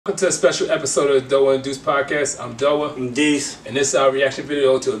Welcome to a special episode of the Doa and Deuce podcast. I'm Doa. I'm Deuce. And this is our reaction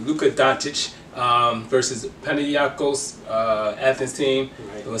video to Luka Doncic versus Panathinaikos Athens team.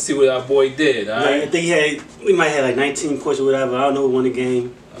 Right. We'll see what our boy did. All right? I think we might have like 19 points or whatever. I don't know who won the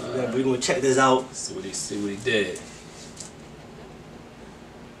game. We're going to check this out. See what he did.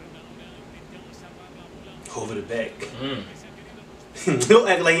 Over the back. Don't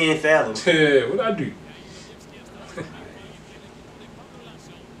act like he ain't fouled him. Yeah, what'd I do?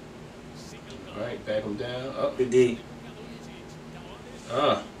 Alright, back him down. Up. Good D.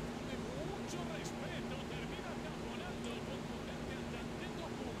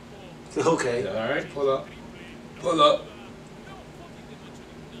 Okay. Alright, pull up. Pull up.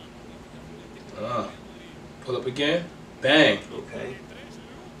 Pull up again. Bang. Okay.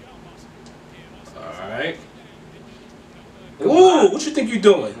 Alright. Ooh, what you think you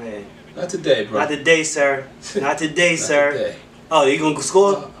doing? Man. Not today, bro. Not today, sir. Not today, sir. Today. Oh, you gonna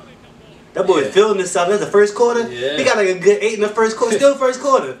score? That boy is feeling himself. That's the first quarter. Yeah. He got like a good 8 in the first quarter. Still first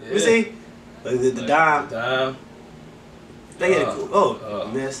quarter. Yeah. You see? Look at the dime. Dime. They get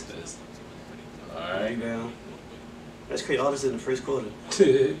miss. Alright. Rebound. That's crazy. All this in the first quarter.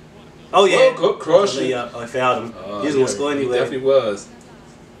 Oh Oh yeah. Good cross. Oh, I fouled him. He was gonna score anyway. He definitely was.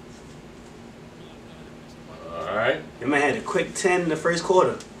 Alright. They might have had a quick 10 in the first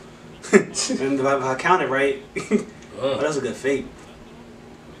quarter. And if I counted right, oh, that was a good fake.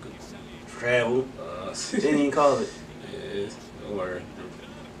 Travel. Didn't even call it. Yeah, don't worry.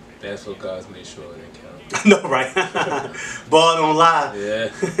 Basketball guys made sure it didn't count. I know, right? Ball don't lie. Yeah.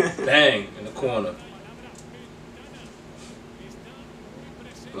 Bang in the corner.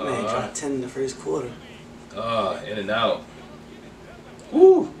 Man, dropped 10 in the first quarter. In and out.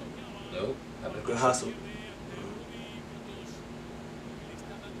 Woo! Nope. Good hustle.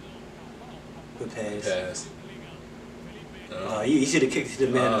 Good pass. You should have kicked to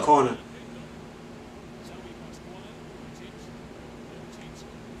the man in the corner.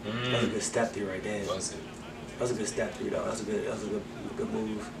 That was a good step through right there. Was it? That was a good step through though. That was a good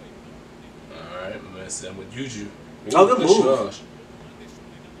move. Alright, I'm gonna send with Juju. Oh, good move.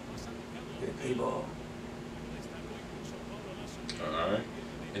 Yeah, play ball. Alright.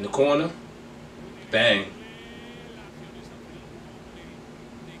 In the corner. Bang.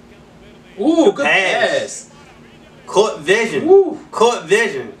 Ooh, good pass. Court vision. Woo. Court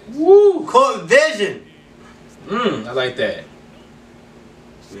vision. Woo. Court vision. I like that.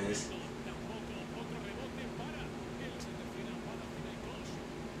 Miss.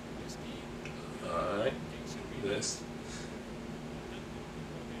 Alright. This.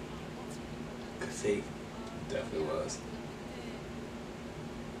 Good fake. Definitely was.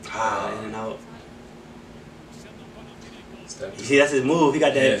 In and out. You see, that's his move. He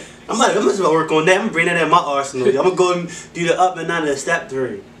got that. Yeah. I'm just gonna work on that. I'm gonna bring that in my arsenal. I'm gonna go and do the up and down the step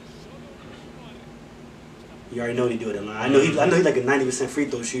through. You already know he do it in line. I know he's like a 90% free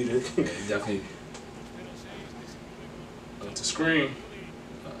throw shooter. Yeah, he definitely. On the screen.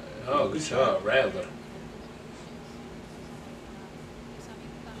 Oh, good shot, Rattler.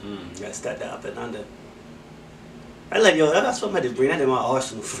 Gotta step that up and under. That's what I'm about to bring that in my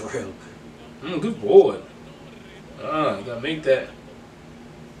arsenal for real. Good board. You gotta make that.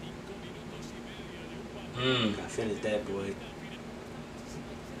 Gotta finish that, boy.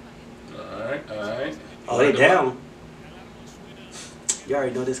 Alright. Oh, they down. You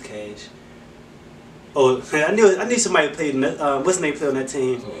already know this cash. Oh, I knew somebody played in that, what's his name played on that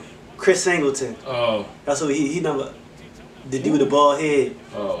team? Oh. Chris Singleton. Oh. That's what he number. The dude with the ball head.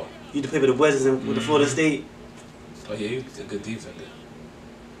 Oh. He used to play with the Wizards and with the Florida State. Oh yeah, he's a good defender.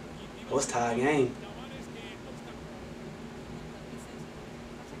 What's tie game?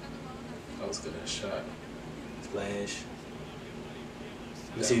 That was good at shot. Splash.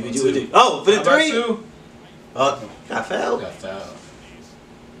 Let me see what you do. Oh, for the three. Oh, got fouled. Got fouled.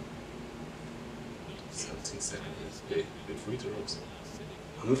 17 seconds. Big free throws.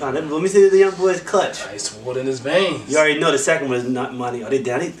 Let me see the young boy's clutch. Ice water in his veins. You already know the second one is not money. Are they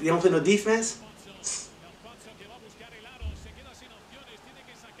down? They don't play no defense?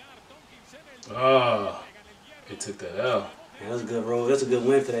 They took that out. Yeah, that was a good roll. That's a good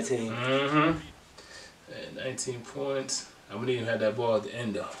win for that team. And 19 points. I'm gonna even have that ball at the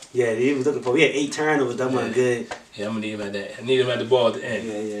end though. Yeah, he was looking for. We had 8 turnovers. That wasn't good. Yeah, I'm gonna need him at that. I need him at the ball at the end.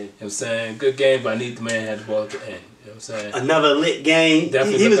 Yeah. You know what I'm saying? Good game, but I need the man to have the ball at the end. You know what I'm saying? Another lit game.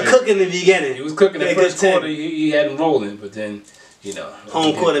 Definitely He was cooking in the beginning. He was cooking the first quarter. He had him rolling, but then, you know.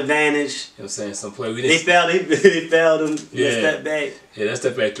 Home court advantage. You know what I'm saying? Some play we didn't. They fouled him. Yeah. Step back. Yeah, that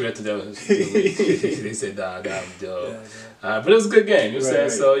step back 3 after that. They said, nah, I got him, dog. But it was a good game. You know what I'm saying?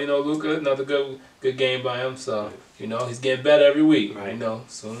 Right. So, you know, Luka, another good game by him. So, you know, he's getting better every week. Right. You know,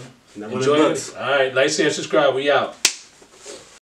 so Not one of enjoy the it. books. All right, like, share, subscribe. We out.